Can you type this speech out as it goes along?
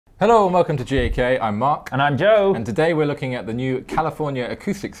Hello and welcome to GAK, I'm Mark. And I'm Joe. And today we're looking at the new California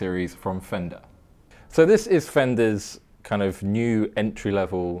Acoustic series from Fender. So this is Fender's kind of new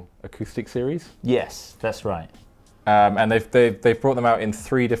entry-level acoustic series. Yes, that's right. And they've brought them out in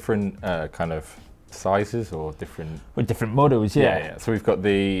three different kind of sizes or different... With different models, yeah. Yeah. So we've got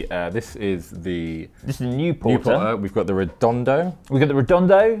the, this is the new Porter. We've got the Redondo. We've got the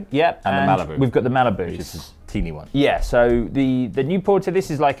Redondo, yep. And the Malibu. We've got the Malibu. Which is a teeny one. Yeah, so the new Porter,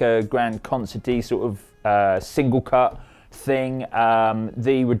 this is like a grand concert-y sort of single cut thing.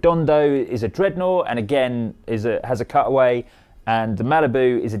 The Redondo is a dreadnought and again has a cutaway, and the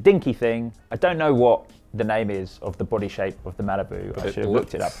Malibu is a dinky thing. I don't know what the name is of the body shape of the Malibu. I should have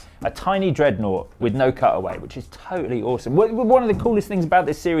looked it up. A tiny dreadnought with no cutaway, which is totally awesome. One of the coolest things about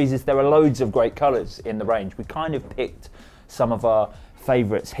this series is there are loads of great colours in the range. We kind of picked some of our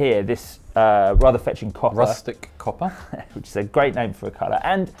favourites here. This rather fetching copper. Rustic copper. Which is a great name for a colour.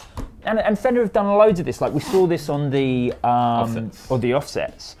 And Fender have done loads of this. Like we saw this on the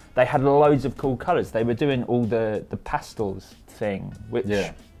offsets. They had loads of cool colours. They were doing all the pastels thing, which...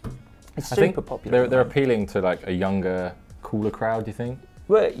 Yeah. It's super popular. They're appealing to like a younger, cooler crowd, do you think?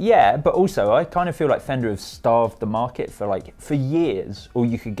 Well, yeah, but also I kind of feel like Fender have starved the market for years. All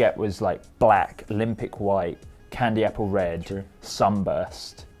you could get was like black, Olympic white, candy apple red,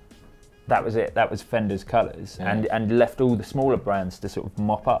 sunburst. That was it. That was Fender's colours, yeah. and left all the smaller brands to sort of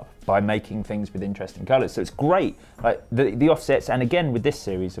mop up by making things with interesting colours. So it's great, like the offsets, and again with this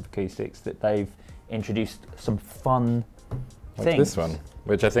series of acoustics that they've introduced some fun things. This one,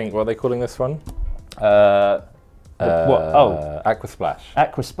 which I think, what are they calling this one? What? Oh, Aqua Splash.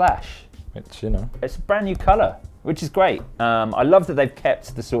 Aqua Splash. Which, you know, it's a brand new colour, which is great. I love that they've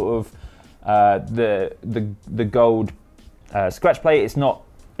kept the sort of the gold scratch plate. It's not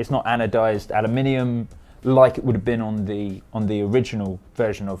anodized aluminium like it would have been on the original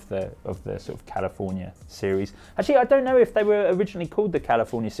version of the sort of California series. Actually, I don't know if they were originally called the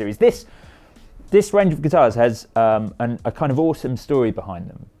California series. This range of guitars has a kind of awesome story behind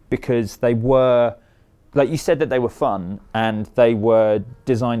them, because they were, like you said, that they were fun, and they were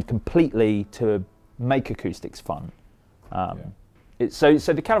designed completely to make acoustics fun. So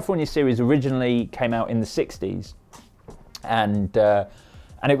the California series originally came out in the 60s, and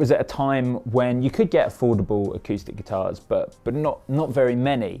it was at a time when you could get affordable acoustic guitars, but not very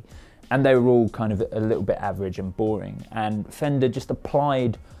many, and they were all kind of a little bit average and boring. And Fender just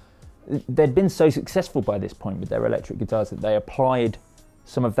applied. They'd been so successful by this point with their electric guitars that they applied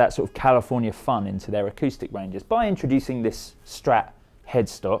some of that sort of California fun into their acoustic ranges by introducing this Strat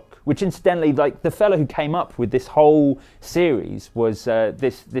headstock, which incidentally, like the fellow who came up with this whole series was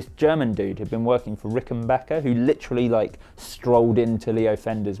this German dude who'd been working for Rickenbacker, who literally like strolled into Leo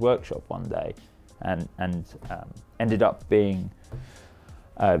Fender's workshop one day and ended up being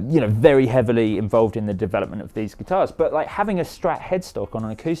very heavily involved in the development of these guitars. But like having a Strat headstock on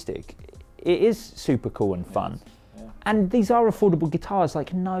an acoustic, it is super cool and fun. Yeah. And these are affordable guitars.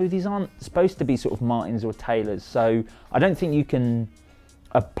 Like, no, these aren't supposed to be sort of Martins or Taylors. So I don't think you can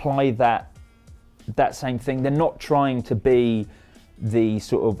apply that same thing. They're not trying to be the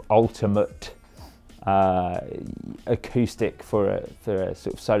sort of ultimate acoustic for a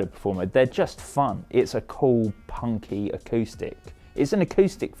sort of solo performer. They're just fun. It's a cool, punky acoustic. It's an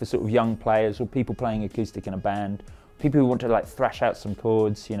acoustic for sort of young players or people playing acoustic in a band, people who want to like thrash out some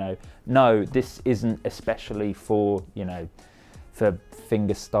chords, you know. No, this isn't especially for, for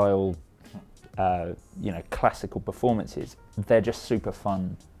fingerstyle, classical performances. They're just super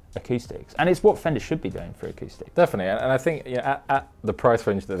fun acoustics. And it's what Fender should be doing for acoustic. Definitely, and I think at the price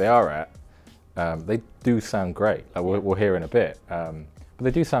range that they are at, they do sound great. Like we'll hear in a bit. They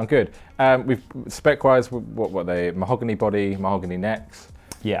do sound good. We've spec-wise, what they mahogany body, mahogany necks.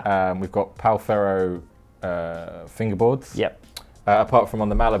 Yeah. We've got Palfero fingerboards. Yep. Apart from on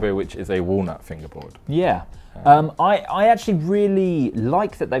the Malibu, which is a walnut fingerboard. Yeah. I actually really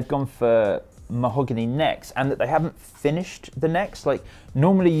like that they've gone for mahogany necks and that they haven't finished the necks. Like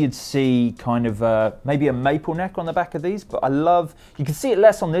normally you'd see kind of maybe a maple neck on the back of these, but I love, you can see it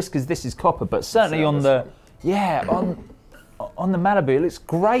less on this because this is copper, but certainly on the, on the Malibu, it looks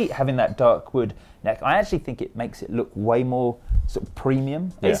great having that dark wood neck. I actually think it makes it look way more sort of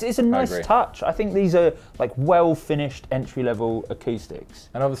premium. Yeah, it's a nice touch. I think these are like well finished entry level acoustics.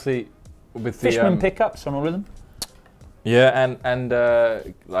 And obviously with the Fishman pickups on all of them. Yeah, and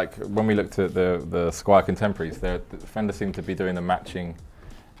like when we looked at the Squier Contemporaries, the Fender seem to be doing the matching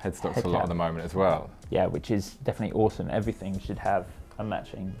headstocks a lot at the moment as well. Yeah, which is definitely awesome. Everything should have a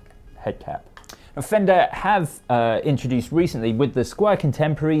matching head cap. Now, Fender have introduced recently with the Squier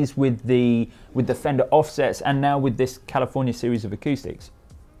Contemporaries, with the Fender offsets, and now with this California series of acoustics,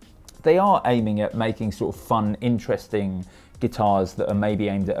 they are aiming at making sort of fun, interesting guitars that are maybe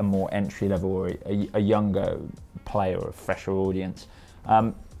aimed at a more entry level or a younger player or a fresher audience.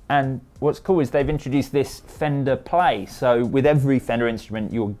 And what's cool is they've introduced this Fender Play. So with every Fender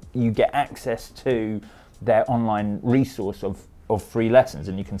instrument, you get access to their online resource of free lessons,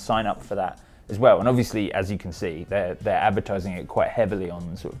 and you can sign up for that as well. And obviously, as you can see, they're advertising it quite heavily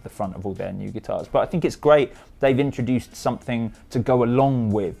on sort of the front of all their new guitars. But I think it's great they've introduced something to go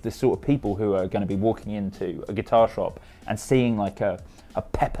along with the sort of people who are going to be walking into a guitar shop and seeing like a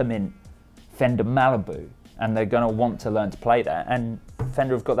peppermint Fender Malibu, and they're going to want to learn to play that. And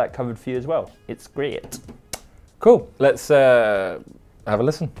Fender have got that covered for you as well. It's great. Cool. Let's have a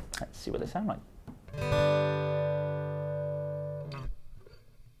listen. Let's see what they sound like.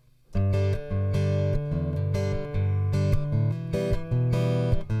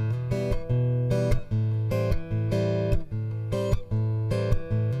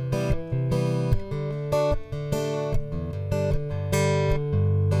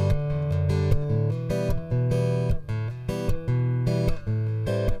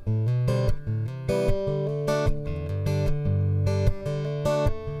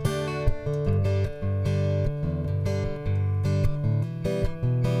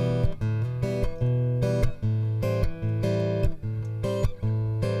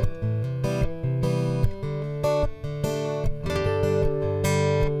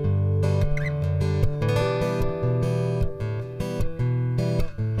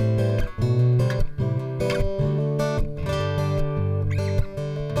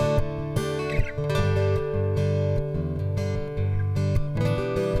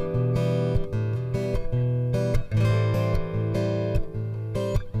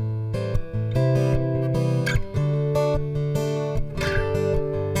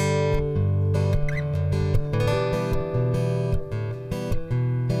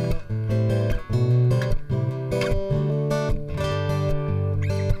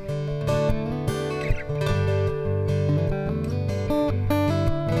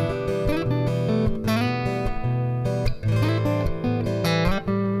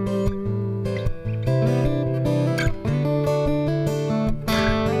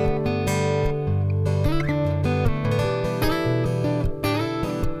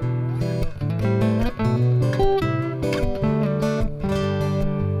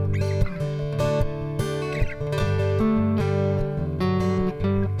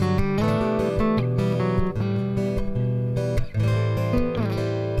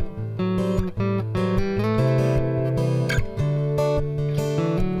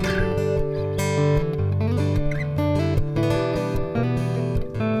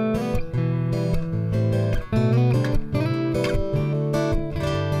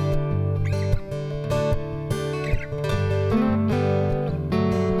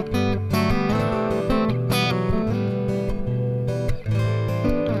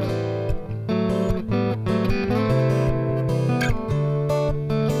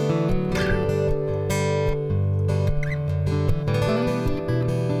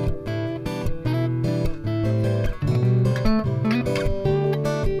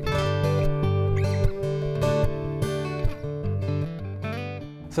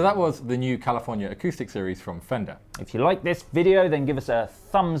 So that was the new California Acoustic series from Fender. If you like this video, then give us a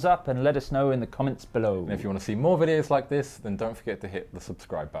thumbs up and let us know in the comments below. And if you want to see more videos like this, then don't forget to hit the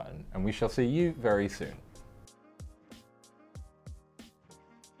subscribe button, and we shall see you very soon.